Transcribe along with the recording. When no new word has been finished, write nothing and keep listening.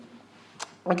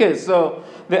Okay, so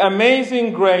the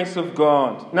amazing grace of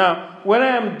God. Now, when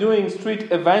I am doing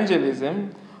street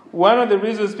evangelism, one of the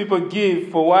reasons people give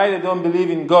for why they don't believe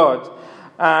in God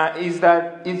is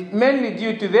that it's mainly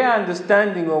due to their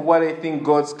understanding of what they think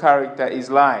God's character is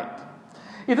like.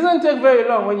 It doesn't take very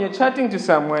long when you're chatting to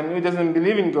someone who doesn't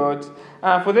believe in God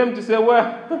for them to say,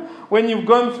 well, when you've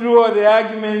gone through all the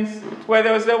arguments, where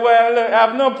they'll say, well, look, I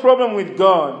have no problem with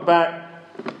God, but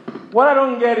what I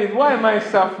don't get is, why am I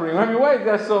suffering? I mean, why is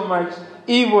there so much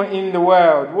evil in the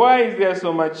world? Why is there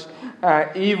so much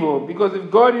evil? Because if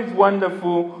God is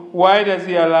wonderful, why does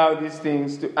He allow these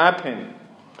things to happen?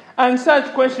 And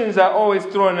such questions are always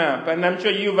thrown up. And I'm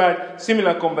sure you've had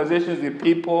similar conversations with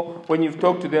people when you've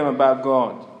talked to them about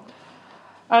God.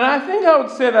 And I think I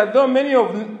would say that though many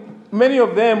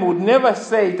of them would never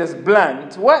say it as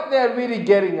blunt, what they're really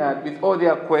getting at with all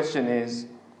their question is,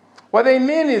 what they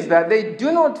mean is that they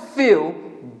do not feel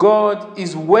God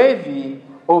is worthy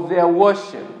of their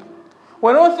worship.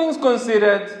 When all things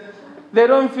considered, they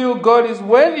don't feel God is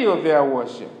worthy of their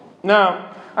worship.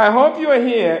 Now, I hope you are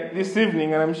here this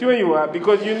evening, and I'm sure you are,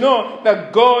 because you know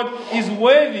that God is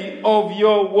worthy of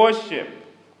your worship.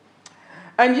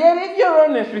 And yet, if you're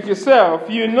honest with yourself,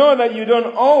 you know that you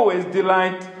don't always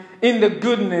delight in the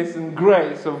goodness and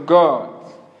grace of God.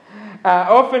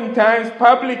 Oftentimes,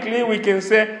 publicly, we can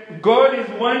say, God is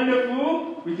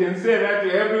wonderful. We can say that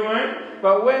to everyone.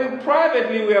 But when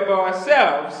privately we are by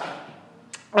ourselves,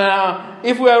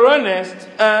 if we are honest,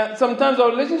 sometimes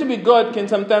our relationship with God can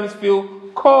sometimes feel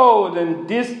cold and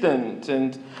distant.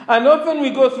 And often we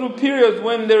go through periods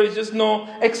when there is just no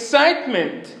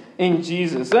excitement in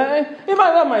Jesus. That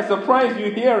might surprise you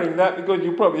hearing that, because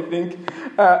you probably think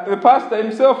the pastor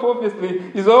himself obviously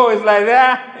is always like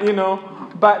that,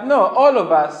 But no, all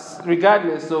of us,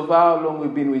 regardless of how long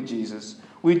we've been with Jesus,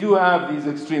 we do have these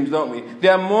extremes, don't we?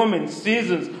 There are moments,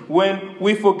 seasons, when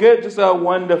we forget just how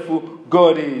wonderful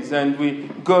God is, and we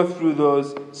go through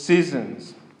those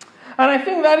seasons. And I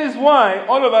think that is why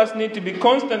all of us need to be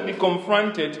constantly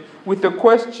confronted with the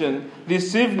question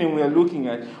this evening we are looking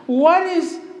at. What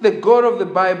is the God of the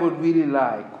Bible really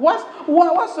like? What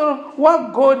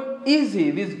God is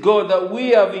He, this God that we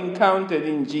have encountered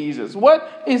in Jesus?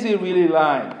 What is He really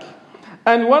like?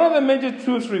 And one of the major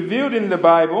truths revealed in the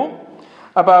Bible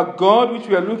about God, which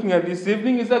we are looking at this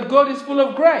evening, is that God is full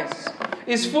of grace.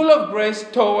 He's full of grace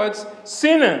towards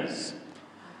sinners.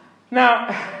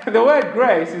 Now, the word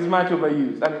grace is much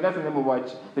overused. I mean, that's the name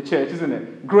of the church, isn't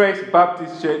it? Grace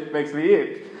Baptist Church Bexley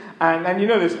Heath. And you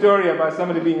know the story about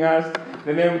somebody being asked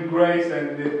the name Grace,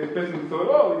 and the person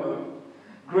thought,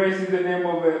 Grace is the name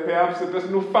of perhaps the person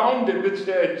who founded the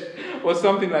church, or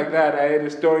something like that. I heard a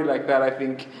story like that, I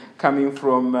think, coming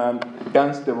from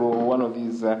Dunstable, one of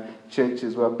these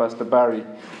churches where Pastor Barry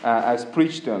has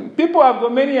preached on. People have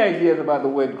got many ideas about the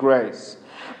word grace.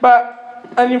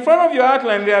 And in front of your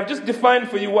outline, they have just defined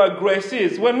for you what grace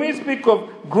is. When we speak of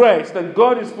grace, that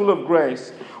God is full of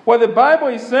grace, what the Bible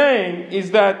is saying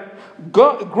is that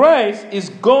grace is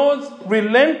God's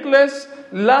relentless,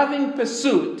 loving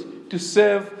pursuit to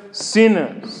serve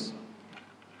sinners.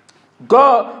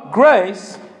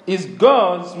 Grace is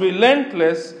God's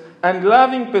relentless and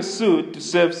loving pursuit to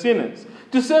serve sinners,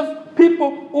 to serve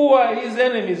people who are His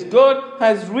enemies. God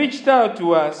has reached out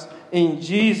to us in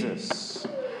Jesus.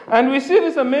 And we see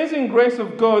this amazing grace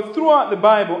of God throughout the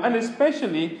Bible, and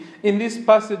especially in this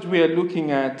passage we are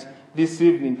looking at this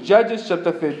evening, Judges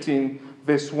chapter 13,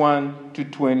 verse 1 to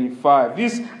 25.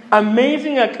 This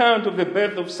amazing account of the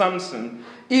birth of Samson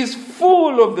is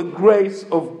full of the grace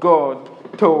of God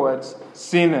towards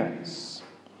sinners.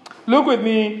 Look with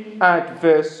me at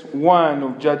verse 1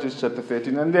 of Judges chapter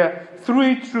 13. And there are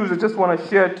three truths I just want to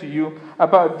share to you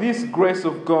about this grace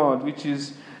of God, which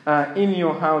is in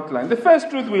your outline. The first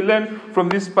truth we learn from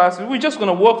this passage, we're just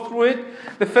going to walk through it.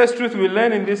 The first truth we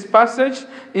learn in this passage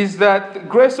is that the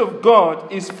grace of God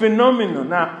is phenomenal.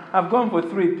 Now, I've gone for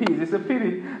 3 P's. It's a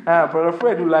pity Brother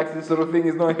Fred, who likes this sort of thing,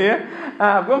 is not here.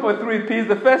 I've gone for 3 P's.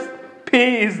 The first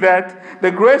P is that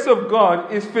the grace of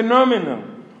God is phenomenal.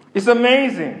 It's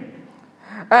amazing.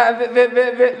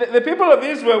 The people of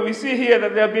Israel, we see here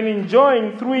that they have been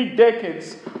enjoying 3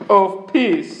 decades of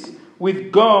peace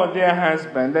with God, their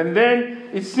husband. And then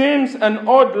it seems an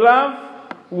odd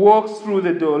love walks through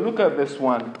the door. Look at verse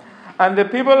 1. And the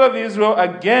people of Israel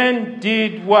again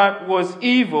did what was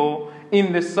evil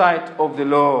in the sight of the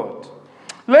Lord.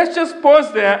 Let's just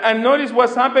pause there and notice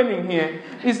what's happening here.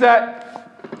 Is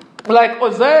that, like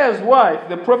Hosea's wife,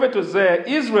 the prophet Hosea,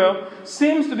 Israel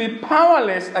seems to be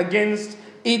powerless against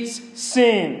its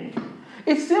sin.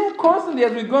 It seems constantly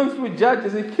as we're going through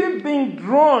Judges, it keeps being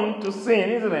drawn to sin,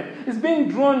 isn't it? It's being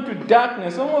drawn to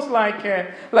darkness, almost like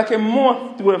a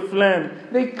moth to a flame.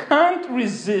 They can't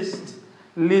resist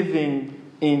living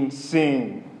in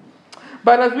sin.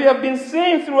 But as we have been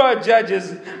seeing throughout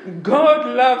Judges, God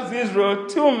loves Israel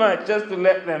too much just to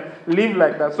let them live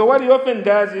like that. So what he often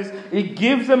does is he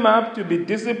gives them up to be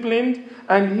disciplined,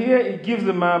 and here he gives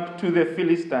them up to the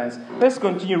Philistines. Let's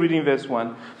continue reading verse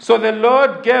 1. So the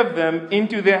Lord gave them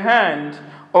into the hand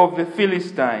of the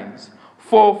Philistines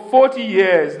for 40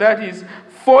 years. That is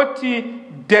 4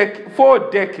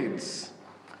 decades.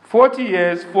 40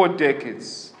 years, 4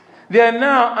 decades. They are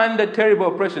now under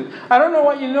terrible oppression. I don't know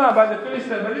what you know about the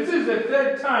Philistines, but this is the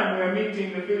third time we are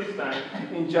meeting the Philistines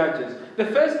in Judges. The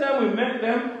first time we met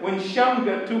them when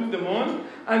Shamgar took them on,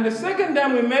 and the second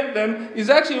time we met them is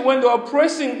actually when they were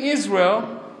oppressing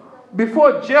Israel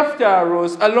before Jephthah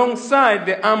arose alongside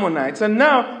the Ammonites. And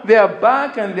now they are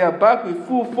back, and they are back with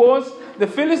full force. The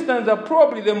Philistines are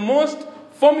probably the most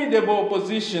formidable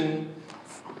opposition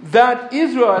that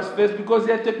Israel has faced because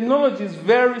their technology is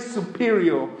very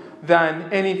superior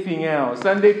than anything else.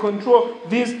 And they control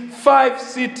these 5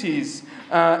 cities,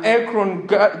 Ekron,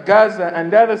 Gaza,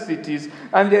 and other cities,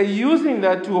 and they're using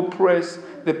that to oppress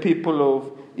the people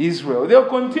of Israel. They'll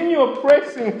continue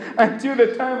oppressing until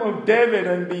the time of David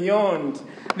and beyond.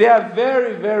 They are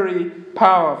very, very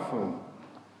powerful.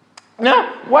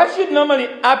 Now, what should normally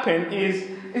happen is,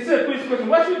 it's a quick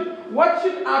question, what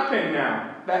should happen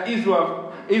now that Israel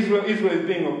is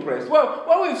being oppressed? Well,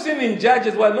 what we've seen in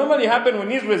Judges, what normally happens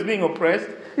when Israel is being oppressed,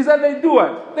 is that they do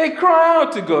what? They cry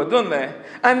out to God, don't they?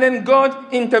 And then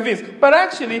God intervenes. But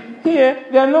actually, here,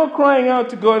 they are not crying out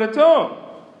to God at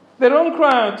all. They don't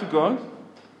cry out to God.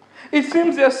 It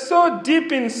seems they're so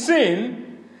deep in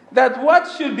sin that what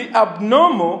should be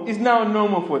abnormal is now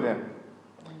normal for them.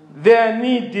 They are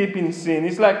knee deep in sin.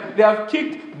 It's like they have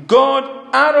kicked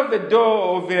God out of the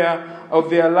door of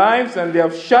their lives, and they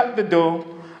have shut the door.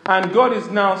 And God is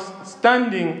now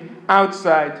standing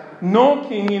outside,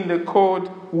 knocking in the cold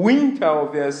winter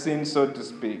of their sin, so to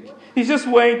speak. He's just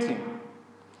waiting.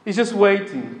 He's just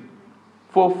waiting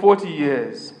for 40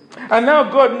 years. And now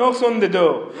God knocks on the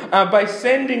door by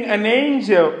sending an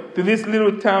angel to this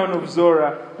little town of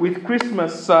Zorah with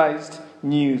Christmas-sized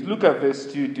news. Look at verse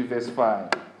 2 to verse 5.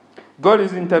 God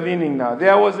is intervening now.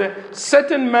 There was a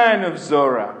certain man of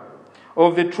Zorah,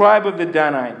 of the tribe of the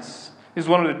Danites. He's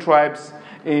one of the tribes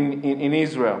in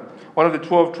Israel, one of the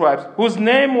 12 tribes, whose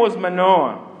name was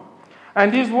Manoah.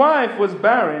 And his wife was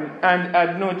barren and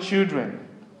had no children.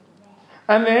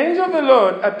 And the angel of the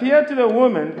Lord appeared to the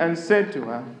woman and said to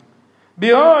her,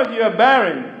 Behold, you are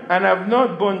barren and have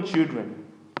not borne children,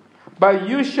 but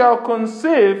you shall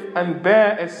conceive and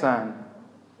bear a son.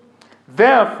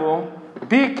 Therefore,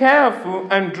 be careful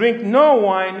and drink no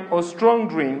wine or strong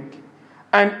drink,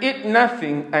 and eat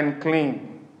nothing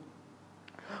unclean.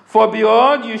 For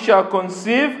behold, you shall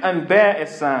conceive and bear a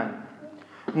son.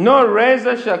 No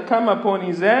razor shall come upon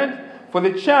his head, for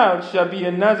the child shall be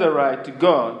a Nazarite to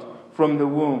God from the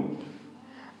womb.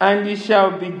 And he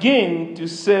shall begin to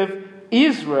save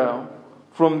Israel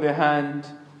from the hand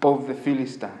of the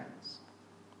Philistines.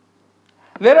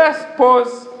 Let us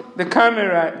pause the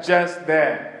camera just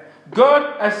there.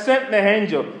 God has sent the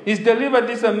angel. He's delivered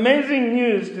this amazing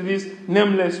news to this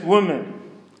nameless woman.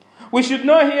 We should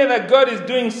not hear that God is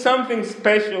doing something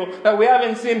special that we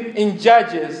haven't seen in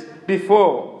Judges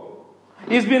before.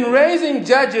 He's been raising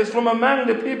judges from among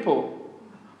the people.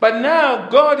 But now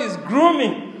God is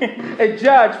grooming a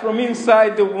judge from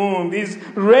inside the womb. He's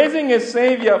raising a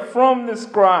savior from the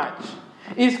scratch.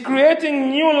 He's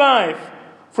creating new life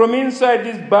from inside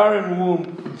this barren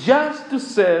womb just to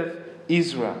save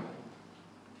Israel.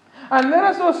 And let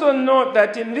us also note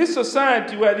that in this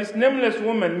society where this nameless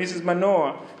woman, Mrs.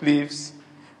 Manoah, lives,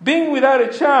 being without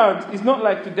a child is not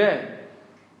like today.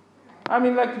 I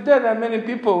mean, like today, there are many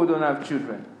people who don't have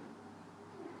children.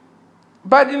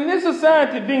 But in this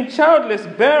society, being childless,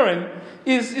 barren,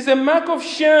 is a mark of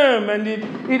shame, and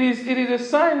it is a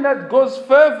sign that God's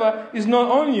favor is not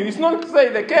on you. It's not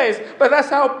necessarily the case, but that's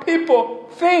how people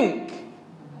think.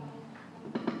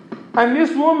 And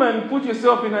this woman, put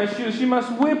yourself in her shoes, she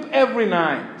must weep every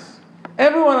night.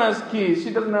 Everyone has kids,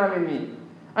 she doesn't have any.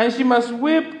 And she must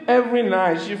weep every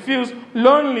night. She feels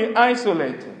lonely,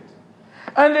 isolated.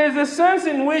 And there's a sense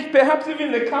in which perhaps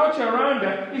even the culture around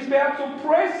her is perhaps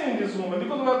oppressing this woman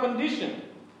because of her condition.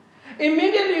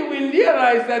 Immediately we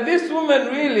realize that this woman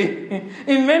really,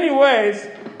 in many ways,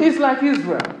 is like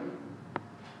Israel.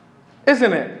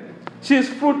 Isn't it? She is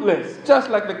fruitless, just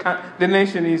like the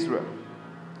nation Israel.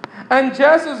 And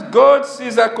just as God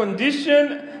sees her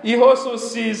condition, He also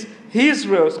sees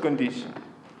Israel's condition.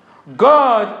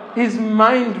 God is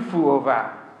mindful of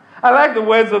her. I like the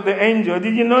words of the angel.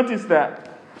 Did you notice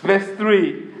that? Verse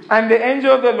 3. And the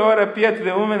angel of the Lord appeared to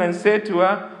the woman and said to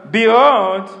her,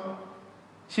 Behold,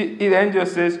 the angel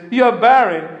says, you are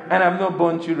barren and have not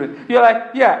borne children. You're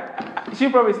like, yeah. She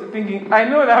probably is thinking, I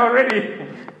know that already.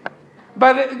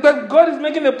 But God is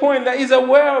making the point that He's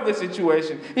aware of the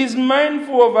situation. He's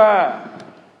mindful of her.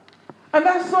 And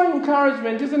that's so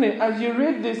encouragement, isn't it? As you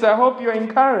read this, I hope you're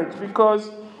encouraged, because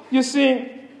you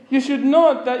see, you should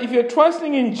know that if you're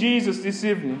trusting in Jesus this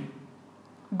evening,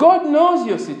 God knows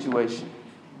your situation.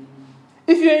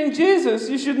 If you're in Jesus,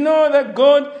 you should know that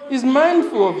God is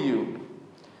mindful of you,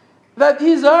 that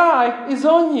His eye is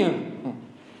on you.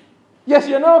 Yes,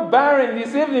 you're not barren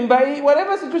this evening, but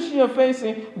whatever situation you're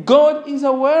facing, God is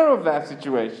aware of that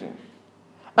situation.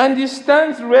 And He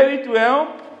stands ready to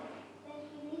help.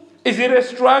 Is it a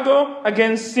struggle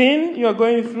against sin you are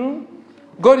going through?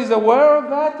 God is aware of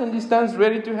that and He stands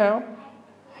ready to help.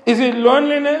 Is it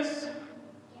loneliness?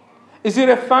 Is it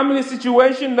a family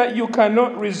situation that you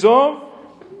cannot resolve?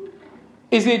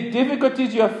 Is it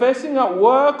difficulties you are facing at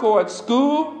work or at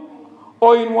school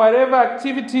or in whatever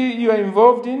activity you are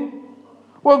involved in?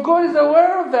 Well, God is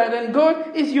aware of that and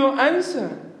God is your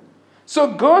answer.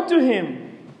 So go to Him.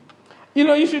 You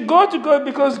know, you should go to God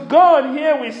because God,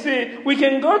 here we see, we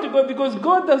can go to God because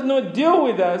God does not deal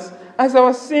with us as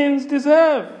our sins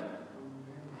deserve.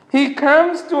 He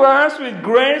comes to us with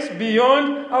grace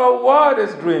beyond our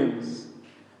wildest dreams.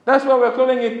 That's why we're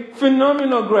calling it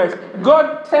phenomenal grace.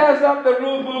 God tears up the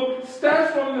rule book,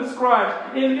 starts from the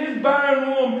scratch. In this barren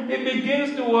room, it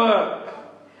begins to work.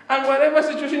 And whatever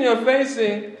situation you're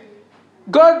facing,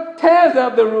 God tears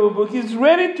up the rule book. He's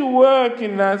ready to work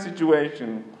in that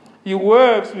situation. He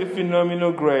works with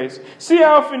phenomenal grace. See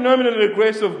how phenomenal the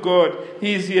grace of God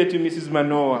is here to Mrs.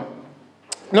 Manoah.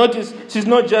 Notice, she's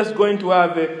not just going to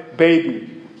have a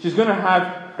baby. She's going to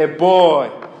have a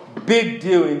boy. Big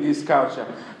deal in this culture.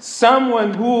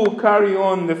 Someone who will carry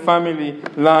on the family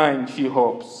line, she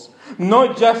hopes.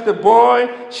 Not just a boy,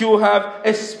 she will have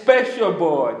a special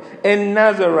boy, a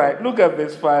Nazarite. Look at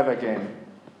verse 5 again.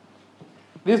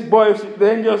 This boy,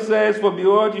 the angel says, For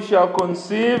behold, you shall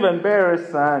conceive and bear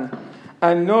a son,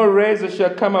 and no razor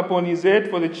shall come upon his head,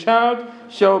 for the child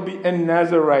shall be a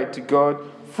Nazarite to God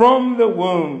from the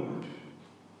womb.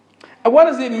 And what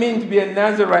does it mean to be a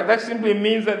Nazarite? That simply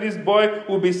means that this boy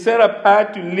will be set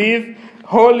apart to live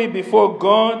holy before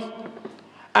God.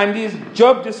 And his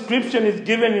job description is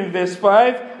given in verse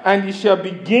 5, and he shall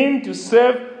begin to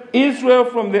serve Israel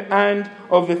from the hand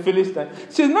of the Philistines.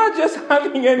 She's not just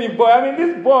having any boy. I mean,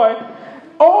 this boy,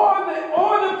 all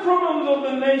the problems of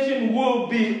the nation will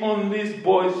be on this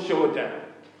boy's shoulder.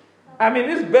 I mean,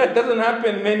 this birth doesn't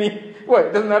happen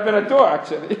it doesn't happen at all,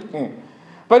 actually.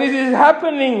 But it is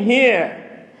happening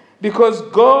here because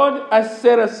God has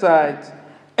set aside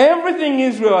everything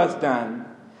Israel has done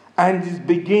and is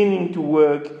beginning to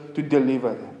work to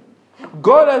deliver them.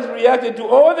 God has reacted to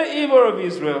all the evil of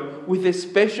Israel with a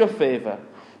special favor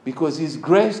because His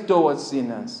grace towards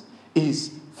sinners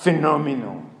is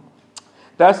phenomenal.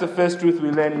 That's the first truth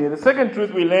we learn here. The second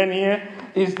truth we learn here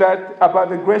is that about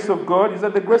the grace of God is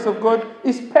that the grace of God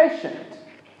is patient.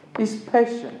 It's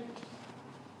patient.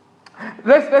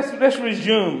 Let's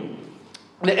resume.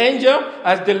 The angel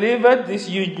has delivered this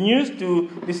huge news to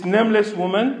this nameless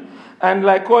woman. And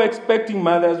like all expecting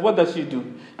mothers, what does she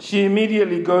do? She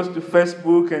immediately goes to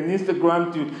Facebook and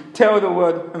Instagram to tell the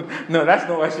world. No, that's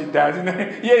not what she does.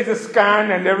 Here's a scan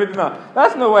and everything. No,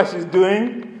 that's not what she's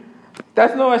doing.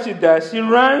 That's not what she does. She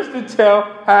runs to tell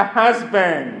her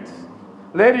husband.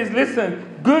 Ladies,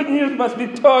 listen. Good news must be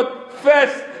told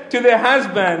first to the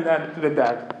husband and to the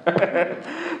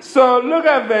dad. So look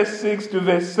at verse 6 to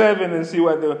verse 7 and see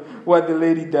what the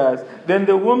lady does. Then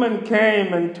the woman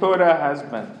came and told her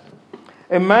husband,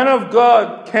 A man of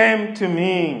God came to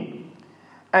me,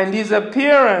 and his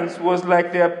appearance was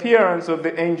like the appearance of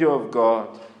the angel of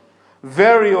God.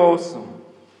 Very awesome.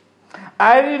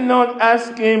 I did not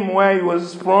ask him where he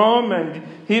was from, and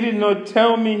he did not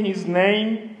tell me his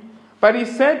name. But he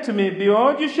said to me,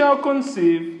 Behold, you shall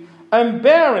conceive and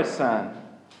bear a son.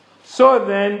 So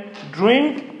then,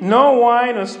 drink no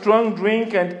wine or strong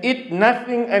drink, and eat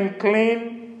nothing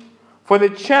unclean, for the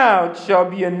child shall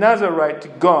be a Nazarite to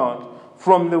God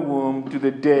from the womb to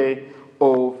the day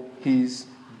of his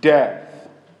death.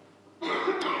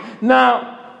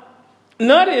 Now,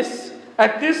 notice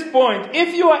at this point,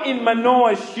 if you are in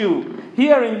Manoah's shoe,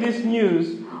 hearing this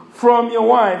news from your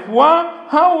wife,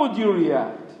 how would you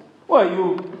react? well,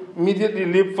 you immediately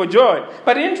leap for joy.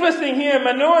 But interesting here,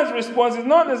 Manoah's response is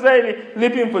not necessarily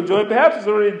leaping for joy. Perhaps he's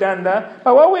already done that.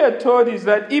 But what we are told is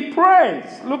that he prays.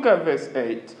 Look at verse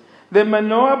 8. Then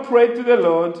Manoah prayed to the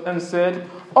Lord and said,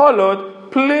 "O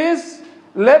Lord, please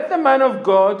let the man of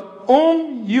God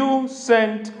whom you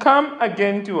sent come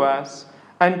again to us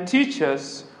and teach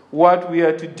us what we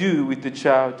are to do with the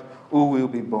child who will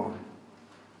be born."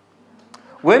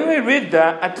 When we read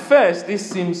that, at first, this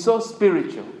seems so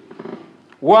spiritual.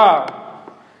 Wow.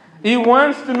 He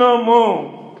wants to know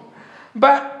more.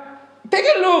 But take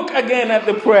a look again at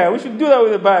the prayer. We should do that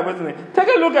with the Bible, isn't it? Take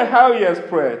a look at how he has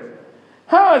prayed.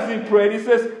 How has he prayed? He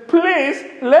says, "Please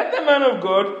let the man of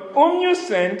God whom you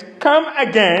sent come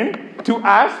again to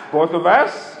us, both of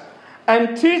us,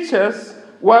 and teach us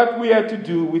what we are to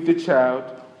do with the child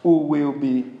who will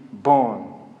be born."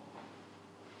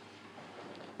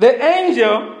 The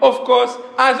angel, of course,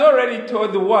 has already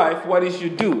told the wife what he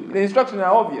should do. The instructions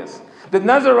are obvious. The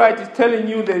Nazarite is telling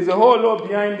you there is a whole law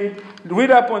behind it.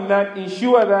 Read up on that.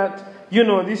 Ensure that,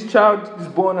 this child is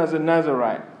born as a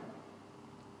Nazarite.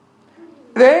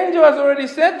 The angel has already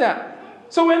said that.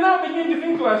 So we're now beginning to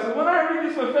think to ourselves, when I read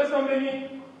this for the first time,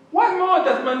 thinking, what more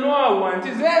does Manoah want?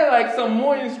 Is there like some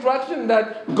more instruction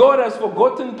that God has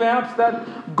forgotten, perhaps,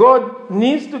 that God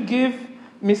needs to give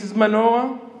Mrs.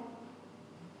 Manoah?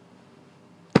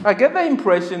 I get the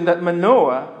impression that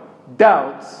Manoah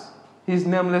doubts his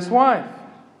nameless wife.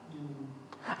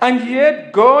 And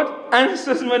yet God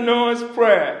answers Manoah's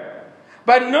prayer.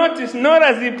 But notice, not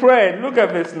as he prayed. Look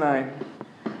at verse 9.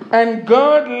 And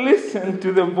God listened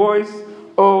to the voice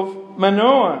of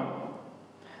Manoah.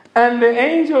 And the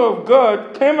angel of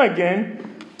God came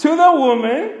again to the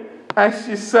woman as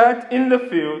she sat in the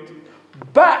field.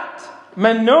 But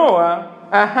Manoah,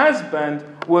 her husband,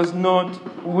 was not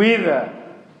with her.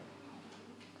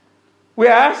 We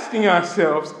are asking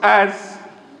ourselves, as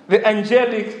the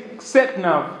angelic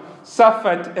Sat-Nav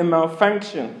suffered a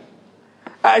malfunction,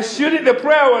 surely the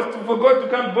prayer was for God to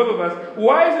come to both of us.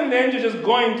 Why isn't the angel just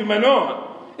going to Manoah?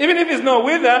 Even if he's not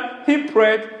with her, he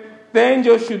prayed, the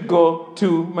angel should go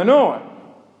to Manoah.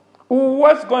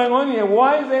 What's going on here?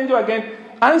 Why is the angel again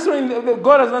answering?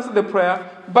 God has answered the prayer,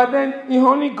 but then he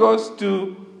only goes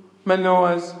to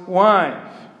Manoah's wife.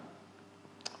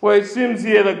 Well, it seems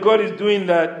here that God is doing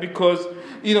that because,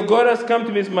 God has come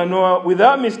to Mr. Manoah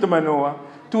without Mr. Manoah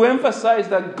to emphasize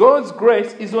that God's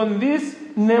grace is on this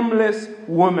nameless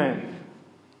woman.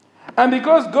 And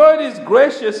because God is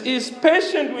gracious, He is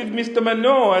patient with Mr.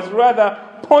 Manoah's rather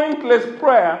pointless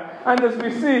prayer. And as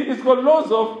we see, it's got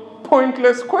lots of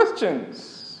pointless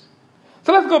questions.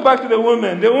 So let's go back to the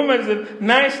woman. The woman is a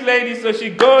nice lady, so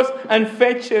she goes and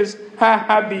fetches her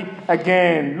hubby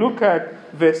again. Look at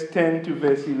verse 10 to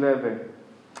verse 11.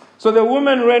 So the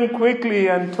woman ran quickly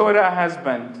and told her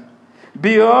husband,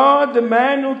 "Behold, the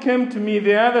man who came to me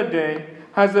the other day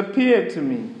has appeared to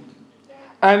me."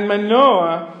 And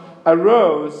Manoah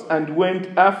arose and went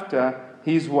after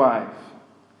his wife,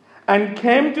 and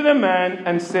came to the man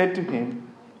and said to him,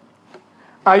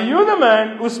 "Are you the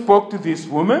man who spoke to this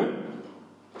woman?"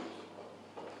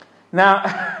 Now,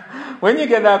 when you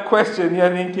get that question, you're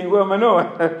thinking, well,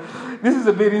 Manoah, this is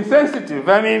a bit insensitive.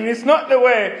 I mean, it's not the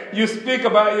way you speak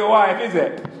about your wife, is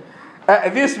it?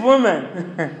 This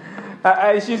woman,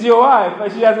 she's your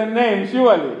wife. She has a name,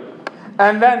 surely.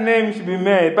 And that name should be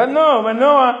made. But no,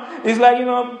 Manoah is like,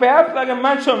 perhaps like a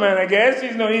macho man, I guess.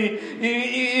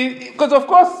 Because, of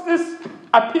course, this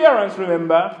appearance,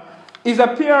 remember, is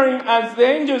appearing as the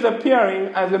angel is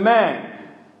appearing as a man.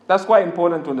 That's quite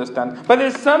important to understand. But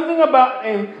there's something about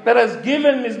him that has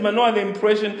given Ms. Manoah the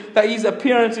impression that his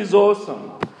appearance is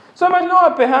awesome. So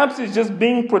Manoah perhaps is just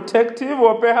being protective,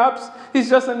 or perhaps he's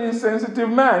just an insensitive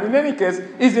man. In any case,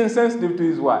 he's insensitive to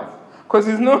his wife because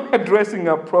he's not addressing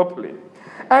her properly.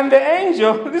 And the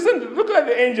angel, listen, look at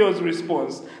the angel's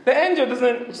response. The angel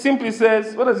doesn't simply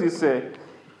says, what does he say?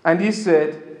 And he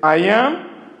said, "I am."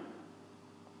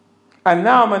 And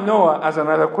now Manoah has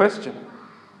another question.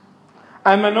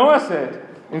 And Manoah said,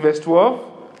 in verse 12,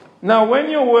 "Now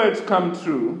when your words come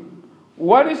true,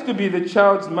 what is to be the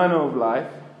child's manner of life?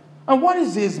 And what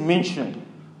is his mission?"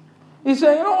 He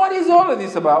said, what is all of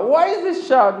this about? What is this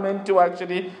child meant to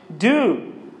actually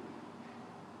do?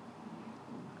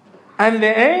 And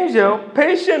the angel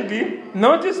patiently,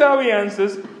 notice how he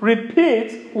answers,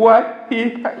 repeats what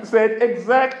he said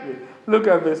exactly. Look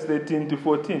at verse 13 to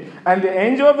 14. And the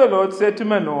angel of the Lord said to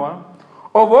Manoah,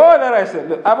 "Of all that I said,"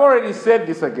 look, I've already said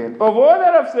this again. "Of all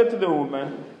that I've said to the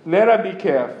woman, let her be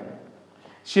careful.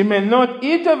 She may not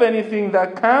eat of anything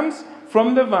that comes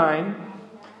from the vine,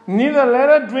 neither let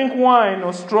her drink wine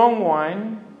or strong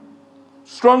wine,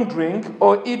 strong drink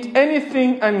or eat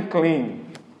anything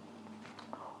unclean.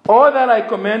 All that I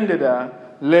commanded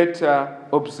her, let her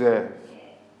observe.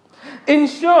 In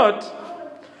short,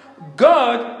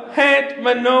 God heard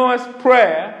Manoah's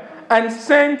prayer and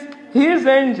sent his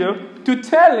angel to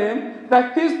tell him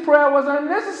that his prayer was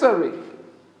unnecessary.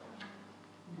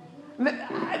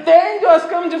 The angel has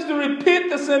come just to repeat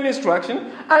the same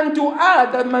instruction and to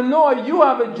add that, Manoah, you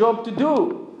have a job to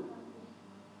do.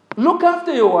 Look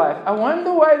after your wife. I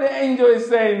wonder why the angel is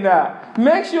saying that.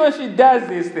 Make sure she does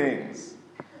these things.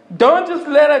 Don't just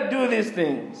let her do these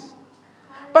things.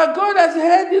 But God has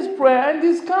heard his prayer and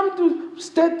he's come to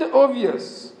state the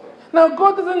obvious. Now,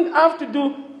 God doesn't have to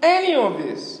do any of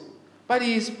this, but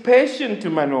he is patient to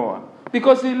Manoah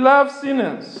because he loves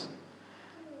sinners.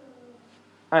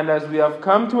 And as we have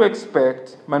come to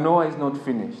expect, Manoah is not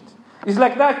finished. It's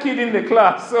like that kid in the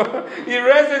class. So he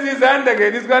raises his hand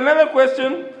again. He's got another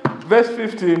question. Verse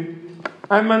 15.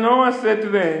 And Manoah said to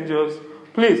the angels,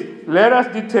 please, let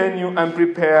us detain you and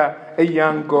prepare a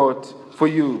young goat for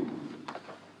you.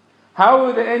 How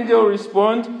will the angel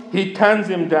respond? He turns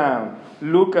him down.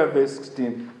 Look at verse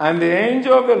 16. And the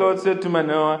angel of the Lord said to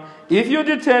Manoah, if you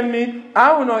detain me,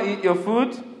 I will not eat your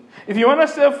food. If you want to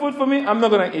save food for me, I'm not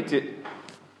going to eat it.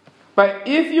 But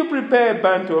if you prepare a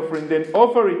burnt offering, then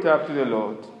offer it up to the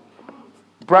Lord.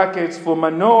 Brackets, for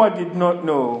Manoah did not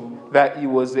know that he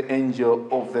was the angel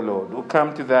of the Lord. We'll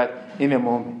come to that in a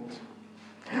moment.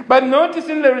 But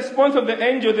noticing the response of the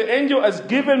angel has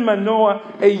given Manoah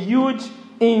a huge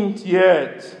hint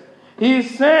yet. He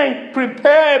is saying,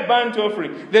 prepare a burnt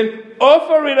offering, then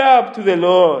offer it up to the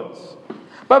Lord.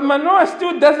 But Manoah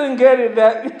still doesn't get it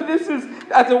that this is,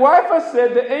 as the wife has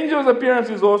said, the angel's appearance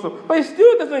is awesome. But he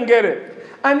still doesn't get it.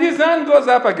 And his hand goes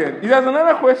up again. He has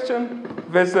another question.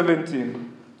 Verse 17.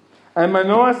 And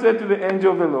Manoah said to the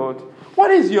angel of the Lord, what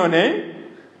is your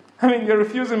name? I mean, you're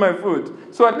refusing my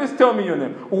food. So at least tell me your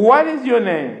name. What is your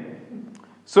name?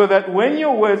 So that when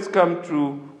your words come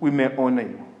true, we may honor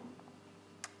you.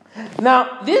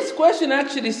 Now, this question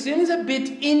actually seems a bit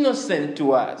innocent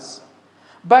to us.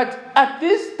 But at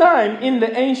this time in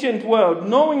the ancient world,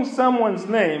 knowing someone's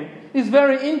name is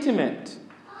very intimate.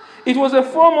 It was a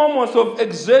form almost of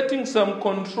exerting some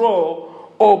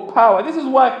control or power. This is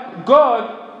why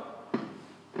God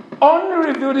only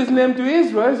revealed his name to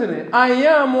Israel, isn't it? I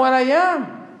am what I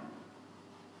am.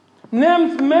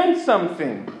 Names meant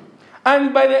something.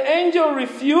 And by the angel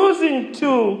refusing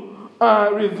to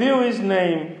reveal his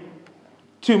name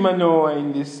to Manoah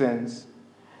in this sense,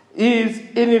 is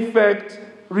in effect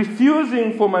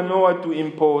refusing for Manoah to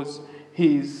impose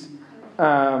his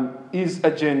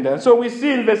agenda. So we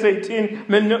see in verse 18,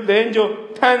 the angel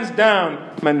turns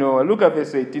down Manoah. Look at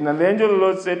verse 18. And the angel of the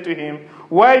Lord said to him,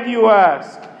 why do you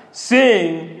ask?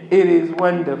 Saying, it is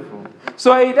wonderful.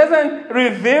 So he doesn't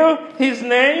reveal his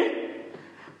name,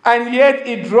 and yet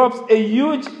he drops a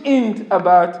huge hint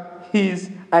about his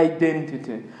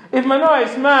identity. If Manoah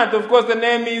is smart, of course the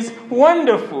name is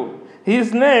wonderful.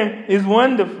 His name is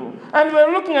wonderful. And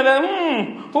we're looking at that,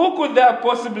 who could that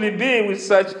possibly be with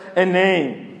such a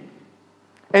name?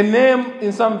 A name,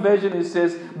 in some versions, it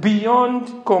says,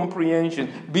 beyond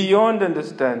comprehension, beyond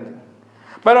understanding.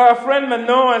 But our friend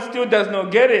Manoah still does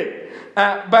not get it.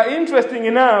 But interesting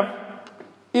enough,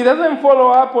 he doesn't follow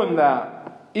up on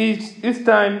that. Each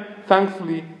time,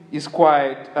 thankfully, he's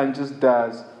quiet and just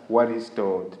does what he's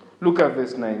told. Look at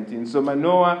verse 19. So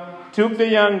Manoah took the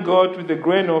young goat with the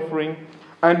grain offering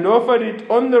and offered it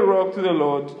on the rock to the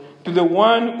Lord, to the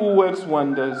one who works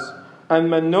wonders.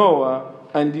 And Manoah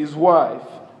and his wife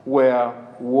were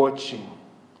watching.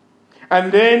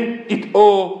 And then it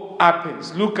all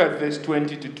happens. Look at verse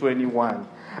 20 to 21.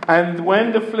 And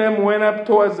when the flame went up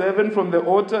towards heaven from the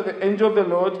altar, the angel of the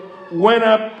Lord went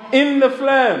up in the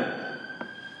flame.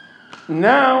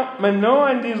 Now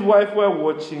Manoah and his wife were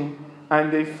watching,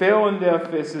 and they fell on their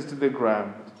faces to the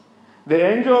ground. The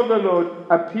angel of the Lord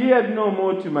appeared no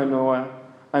more to Manoah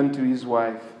and to his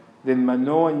wife. Then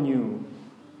Manoah knew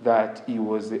that he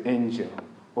was the angel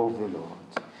of the Lord.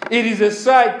 It is a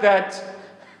sight that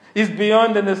is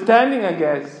beyond understanding, I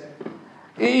guess.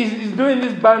 He's doing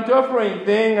this burnt offering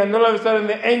thing, and all of a sudden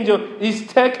the angel is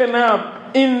taken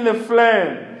up in the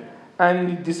flame and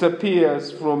it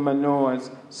disappears from Manoah's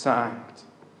sight.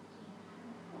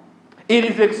 It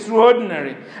is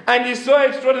extraordinary. And it's so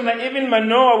extraordinary, even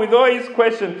Manoah, with all his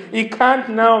questions, he can't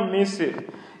now miss it.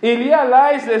 He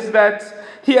realizes that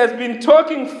he has been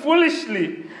talking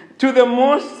foolishly to the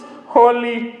most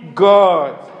holy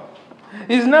God.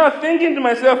 He's now thinking to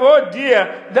himself, oh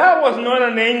dear, that was not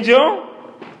an angel.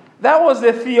 That was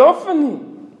a theophany.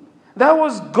 That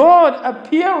was God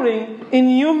appearing in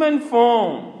human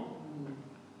form.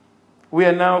 We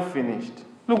are now finished.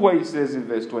 Look what he says in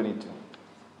verse 22.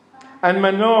 And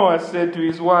Manoah said to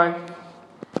his wife,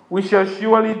 we shall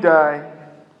surely die,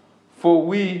 for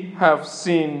we have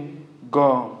seen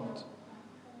God.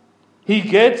 He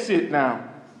gets it now.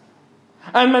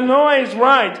 And Manoah is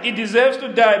right. He deserves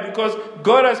to die because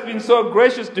God has been so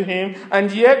gracious to him.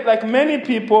 And yet, like many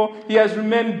people, he has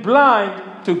remained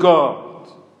blind to God.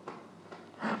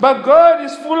 But God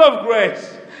is full of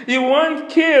grace. He won't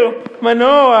kill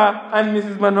Manoah and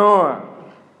Mrs. Manoah.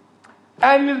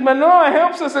 And Mrs. Manoah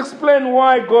helps us explain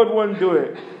why God won't do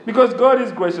it. Because God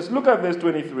is gracious. Look at verse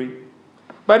 23.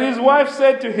 But his wife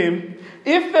said to him,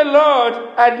 if the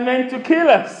Lord had meant to kill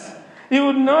us, he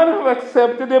would not have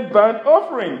accepted a burnt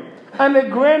offering and a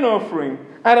grain offering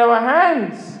at our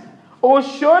hands, or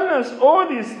shown us all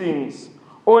these things,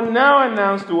 or now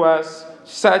announced to us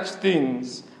such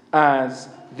things as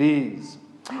these.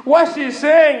 What she's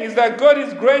saying is that God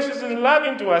is gracious and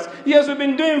loving to us. Yes, we've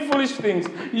been doing foolish things.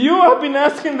 You have been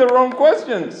asking the wrong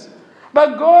questions.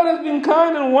 But God has been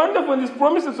kind and wonderful and He's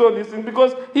promised us all these things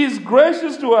because He's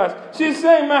gracious to us. She's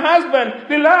saying, my husband,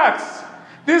 relax.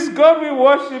 This God we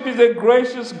worship is a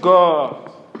gracious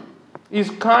God. He's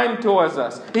kind towards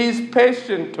us. He's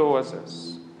patient towards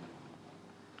us.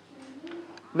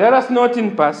 Let us note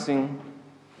in passing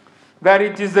that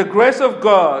it is the grace of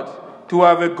God to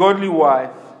have a godly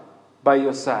wife by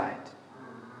your side.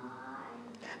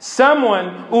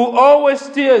 Someone who always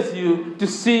steers you to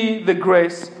see the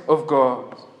grace of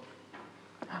God.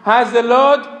 Has the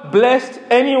Lord blessed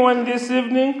anyone this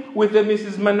evening with a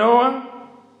Mrs. Manoah?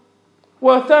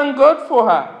 Well, thank God for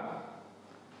her.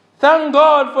 Thank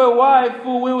God for a wife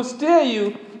who will steer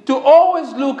you to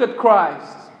always look at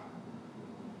Christ.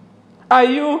 Are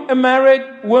you a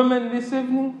married woman this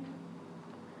evening?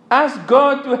 Ask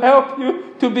God to help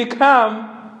you to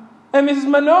become a Mrs.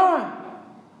 Manoah.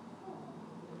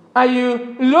 Are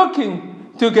you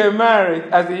looking to get married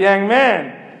as a young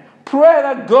man? Pray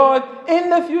that God in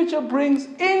the future brings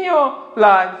in your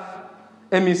life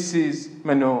a Mrs.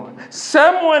 Manoah.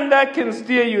 Someone that can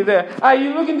steer you there. Are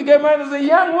you looking to get married as a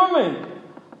young woman?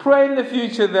 Pray in the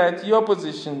future that your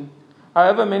position,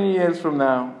 however many years from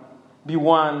now, be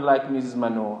one like Mrs.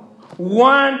 Manoah.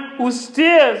 One who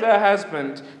steers her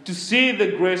husband to see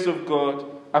the grace of God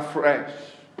afresh.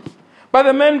 But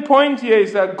the main point here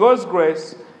is that God's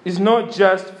grace is not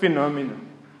just phenomenal.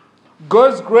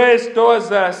 God's grace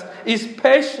towards us is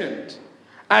patient.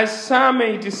 As Psalm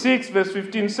 86 verse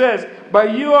 15 says,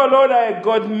 but you, O Lord, are a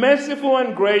God merciful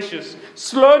and gracious,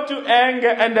 slow to anger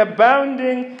and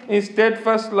abounding in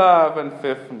steadfast love and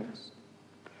faithfulness.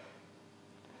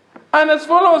 And as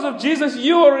followers of Jesus,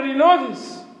 you already know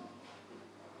this.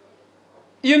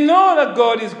 You know that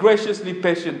God is graciously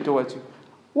patient towards you.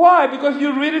 Why? Because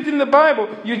you read it in the Bible.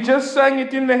 You just sang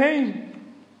it in the hymn.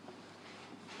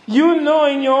 You know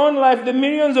in your own life the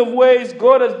millions of ways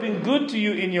God has been good to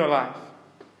you in your life.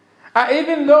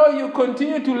 Even though you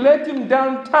continue to let Him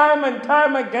down time and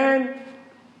time again,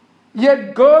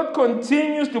 yet God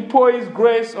continues to pour His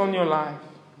grace on your life.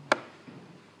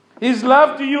 His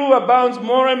love to you abounds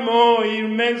more and more. He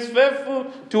remains faithful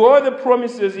to all the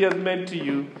promises He has made to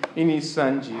you in His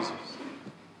Son Jesus.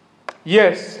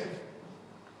 Yes,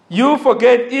 you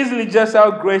forget easily just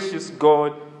how gracious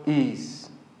God is.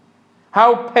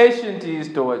 How patient He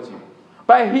is towards you.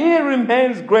 But He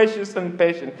remains gracious and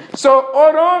patient. So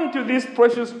hold on to this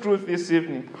precious truth this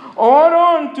evening. Hold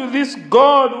on to this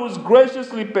God who is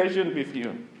graciously patient with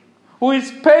you. Who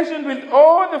is patient with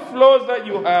all the flaws that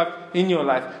you have in your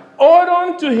life. Hold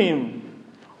on to Him.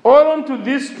 Hold on to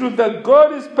this truth that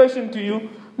God is patient to you.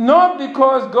 Not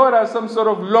because God has some sort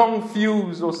of long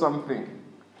fuse or something.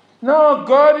 No,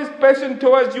 God is patient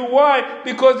towards you. Why?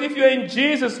 Because if you're in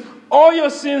Jesus, all your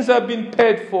sins have been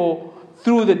paid for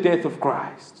through the death of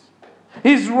Christ.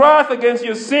 His wrath against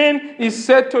your sin is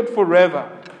settled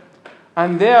forever.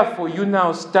 And therefore you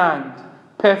now stand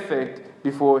perfect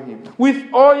before Him with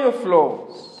all your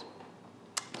flaws.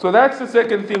 So that's the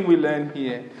second thing we learn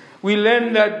here. We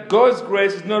learn that God's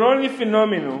grace is not only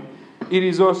phenomenal, it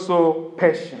is also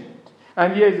patient.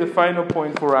 And here is the final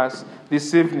point for us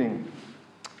this evening.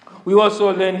 We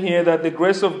also learn here that the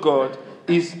grace of God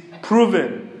is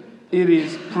proven. It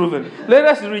is proven. Let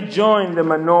us rejoin the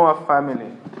Manoah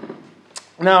family.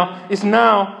 Now, it's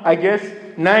now, I guess,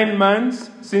 9 months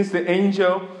since the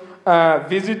angel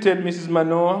visited Mrs.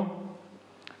 Manoah.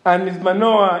 And Mrs.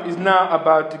 Manoah is now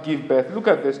about to give birth. Look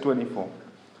at verse 24.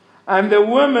 And the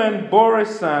woman bore a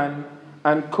son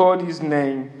and called his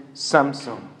name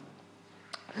Samson.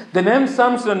 The name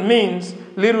Samson means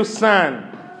little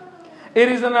son. It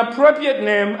is an appropriate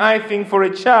name, I think, for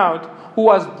a child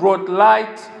who has brought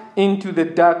light into the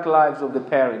dark lives of the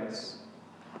parents.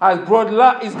 Is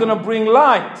going to bring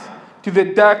light to the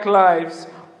dark lives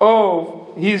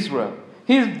of Israel.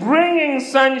 He's bringing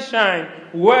sunshine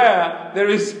where there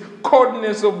is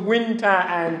coldness of winter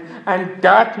and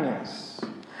darkness.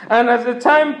 And as the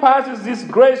time passes, this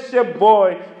great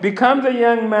boy becomes a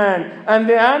young man, and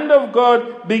the hand of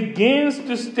God begins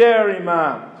to stir him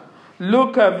up.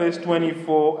 Look at verse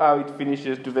 24, how it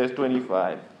finishes to verse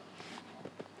 25.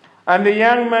 And the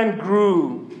young man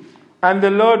grew, and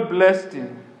the Lord blessed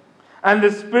him. And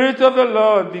the Spirit of the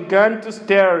Lord began to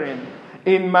stir him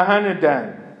in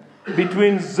Mahanadan,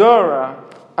 between Zorah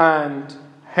and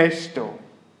Eshtaol.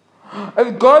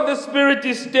 God the Spirit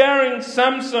is stirring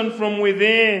Samson from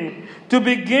within to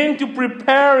begin to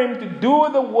prepare him to do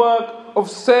the work of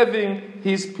serving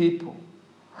his people.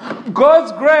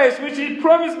 God's grace, which he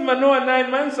promised Manoah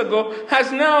 9 months ago,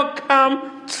 has now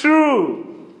come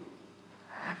true.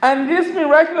 And this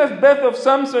miraculous birth of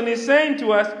Samson is saying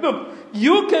to us, look,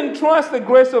 you can trust the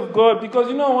grace of God, because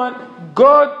you know what?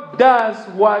 God does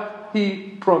what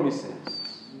he promises.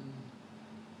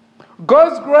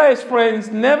 God's grace, friends,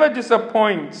 never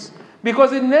disappoints,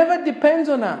 because it never depends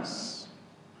on us.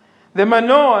 The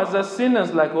Manoahs are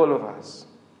sinners like all of us.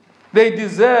 They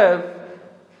deserve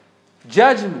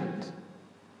judgment.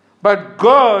 But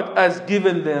God has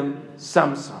given them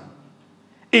Samson.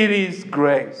 It is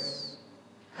grace.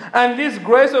 And this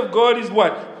grace of God is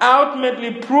what?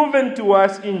 Ultimately proven to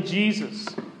us in Jesus.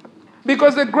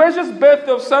 Because the gracious birth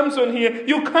of Samson here,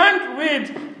 you can't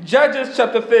read Judges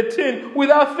chapter 13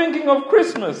 without thinking of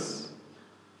Christmas.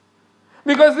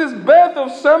 Because this birth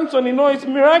of Samson, its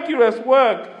miraculous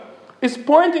work, is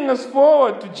pointing us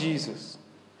forward to Jesus.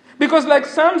 Because like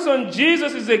Samson,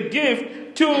 Jesus is a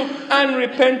gift to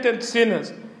unrepentant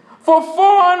sinners. For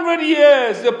 400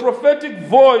 years, the prophetic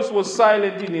voice was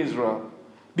silent in Israel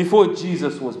before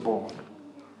Jesus was born.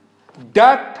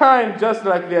 Dark time, just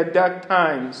like there are dark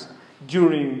times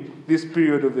during this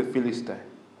period of the Philistine.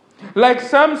 Like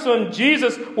Samson,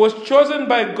 Jesus was chosen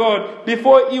by God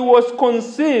before he was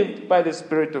conceived by the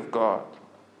Spirit of God.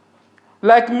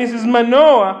 Like Mrs.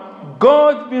 Manoah,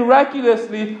 God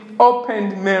miraculously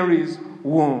opened Mary's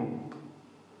womb.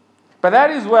 But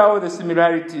that is where all the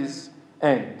similarities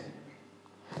end.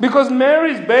 Because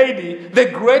Mary's baby, the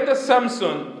greater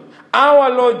Samson, our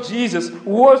Lord Jesus,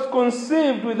 was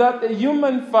conceived without a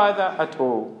human father at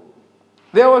all.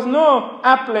 There was no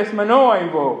hapless Manoah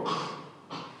involved.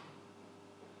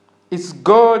 It's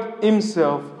God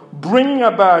himself bringing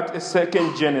about a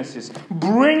second Genesis,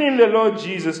 bringing the Lord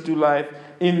Jesus to life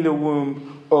in the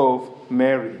womb of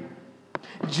Mary.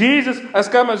 Jesus has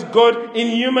come as God in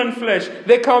human flesh,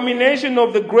 the culmination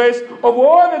of the grace, of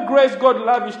all the grace God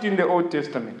lavished in the Old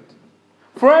Testament.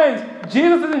 Friends,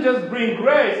 Jesus doesn't just bring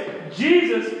grace.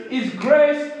 Jesus is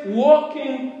grace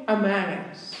walking among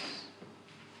us.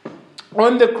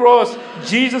 On the cross,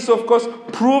 Jesus, of course,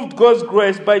 proved God's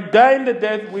grace by dying the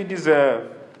death we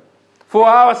deserve for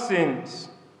our sins,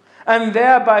 and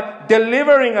thereby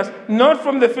delivering us not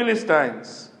from the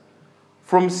Philistines,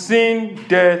 from sin,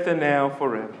 death, and hell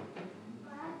forever.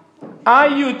 Are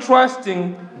you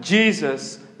trusting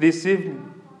Jesus this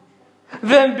evening?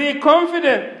 Then be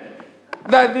confident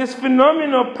that this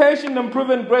phenomenal, patient, and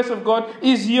proven grace of God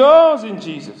is yours in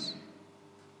Jesus.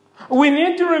 We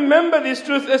need to remember this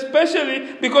truth,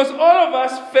 especially because all of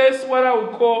us face what I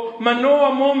would call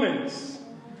Manoah moments.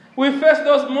 We face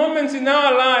those moments in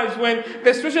our lives when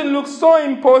the situation looks so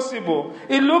impossible.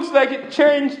 It looks like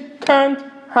change can't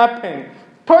happen,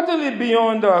 totally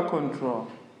beyond our control.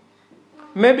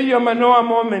 Maybe your Manoah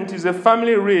moment is a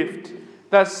family rift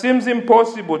that seems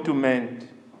impossible to mend.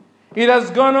 It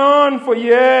has gone on for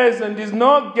years and is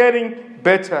not getting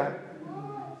better.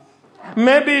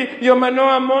 Maybe your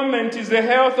Manoah moment is the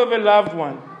health of a loved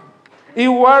one. It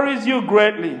worries you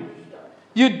greatly.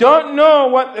 You don't know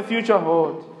what the future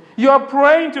holds. You are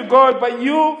praying to God, but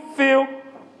you feel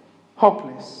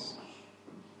hopeless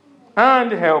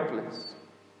and helpless.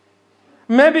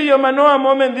 Maybe your Manoah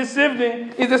moment this evening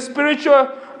is the spiritual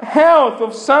health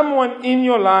of someone in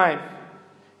your life.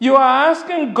 You are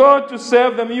asking God to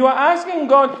save them. You are asking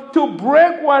God to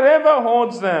break whatever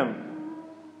holds them.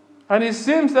 And it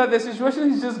seems that the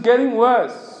situation is just getting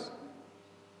worse.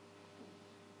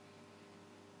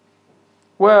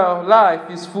 Well, life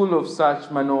is full of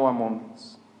such Manoah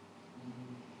moments.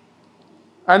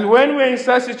 And when we're in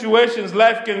such situations,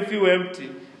 life can feel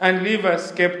empty and leave us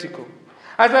skeptical.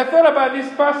 As I thought about this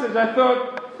passage, I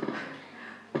thought,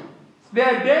 there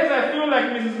are days I feel like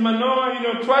Mrs.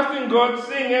 Manoah, trusting God,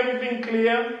 seeing everything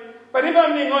clear. But if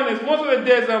I'm being honest, most of the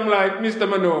days I'm like Mr.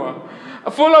 Manoah,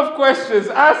 full of questions,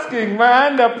 asking my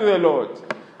hand up to the Lord.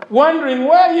 wondering,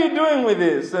 what are you doing with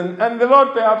this? And the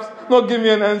Lord perhaps not give me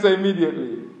an answer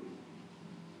immediately.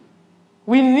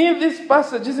 We need this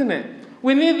passage, isn't it?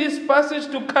 We need this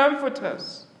passage to comfort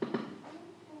us.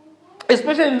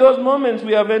 Especially in those moments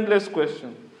we have endless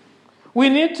questions. We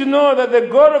need to know that the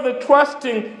God of the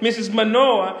trusting Mrs.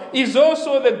 Manoah is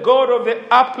also the God of the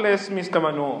hapless Mr.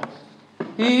 Manoah.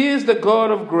 He is the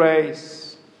God of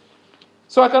grace.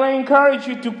 So can I encourage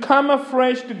you to come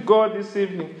afresh to God this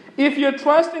evening? If you're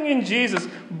trusting in Jesus,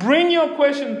 bring your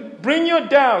questions, bring your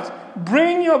doubts,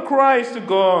 bring your cries to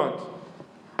God.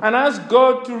 And ask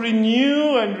God to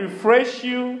renew and refresh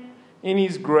you in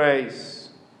His grace.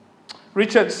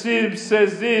 Richard Sibbes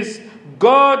says this: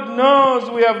 God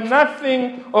knows we have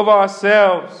nothing of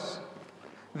ourselves.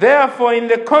 Therefore, in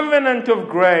the covenant of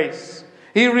grace,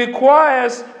 He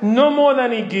requires no more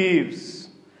than He gives,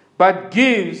 but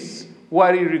gives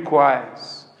what He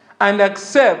requires and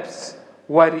accepts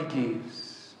what He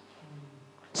gives.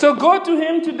 So go to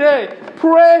Him today.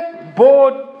 Pray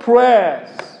bold prayers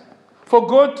for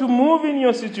God to move in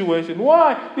your situation.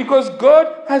 Why? Because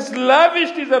God has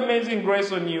lavished His amazing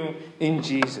grace on you in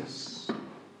Jesus.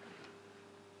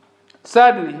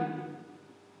 Sadly,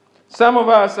 some of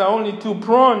us are only too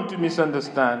prone to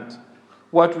misunderstand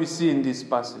what we see in this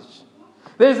passage.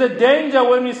 There's a danger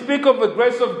when we speak of the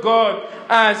grace of God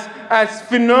as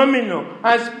phenomenal,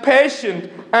 as patient,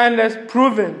 and as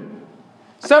proven.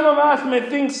 Some of us may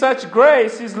think such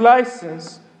grace is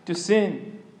license to sin.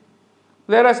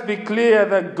 Let us be clear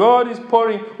that God is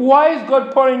pouring. Why is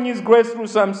God pouring His grace through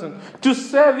Samson? To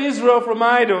save Israel from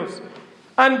idols.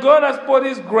 And God has poured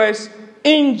His grace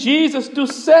in Jesus to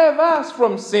save us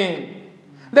from sin.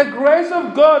 The grace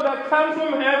of God that comes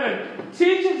from heaven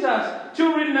teaches us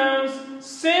to renounce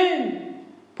sin,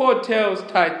 Paul tells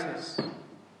Titus.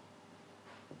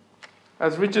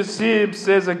 As Richard Sibbes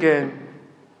says again,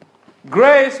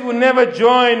 grace will never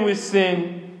join with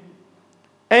sin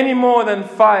any more than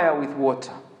fire with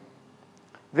water.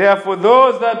 Therefore,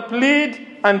 those that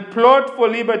plead and plot for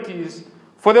liberties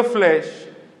for the flesh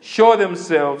show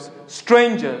themselves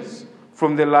strangers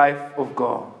from the life of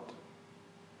God.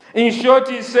 In short,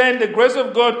 he's saying the grace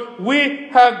of God we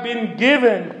have been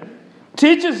given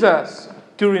teaches us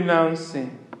to renounce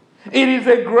sin. It is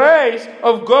the grace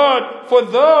of God for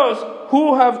those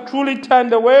who have truly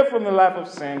turned away from the life of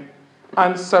sin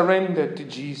and surrendered to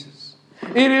Jesus.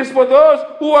 It is for those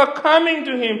who are coming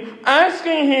to Him,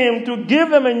 asking Him to give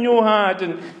them a new heart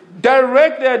and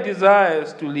direct their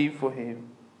desires to live for Him.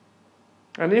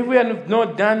 And if we have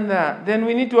not done that, then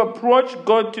we need to approach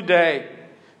God today,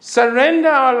 surrender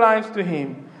our lives to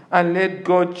Him, and let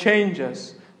God change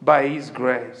us by His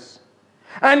grace.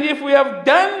 And if we have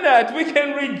done that, we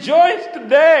can rejoice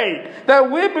today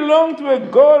that we belong to a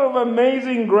God of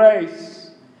amazing grace.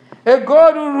 A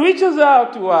God who reaches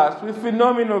out to us with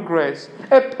phenomenal grace,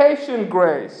 a patient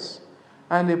grace,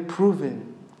 and a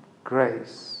proven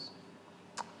grace.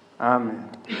 Amen.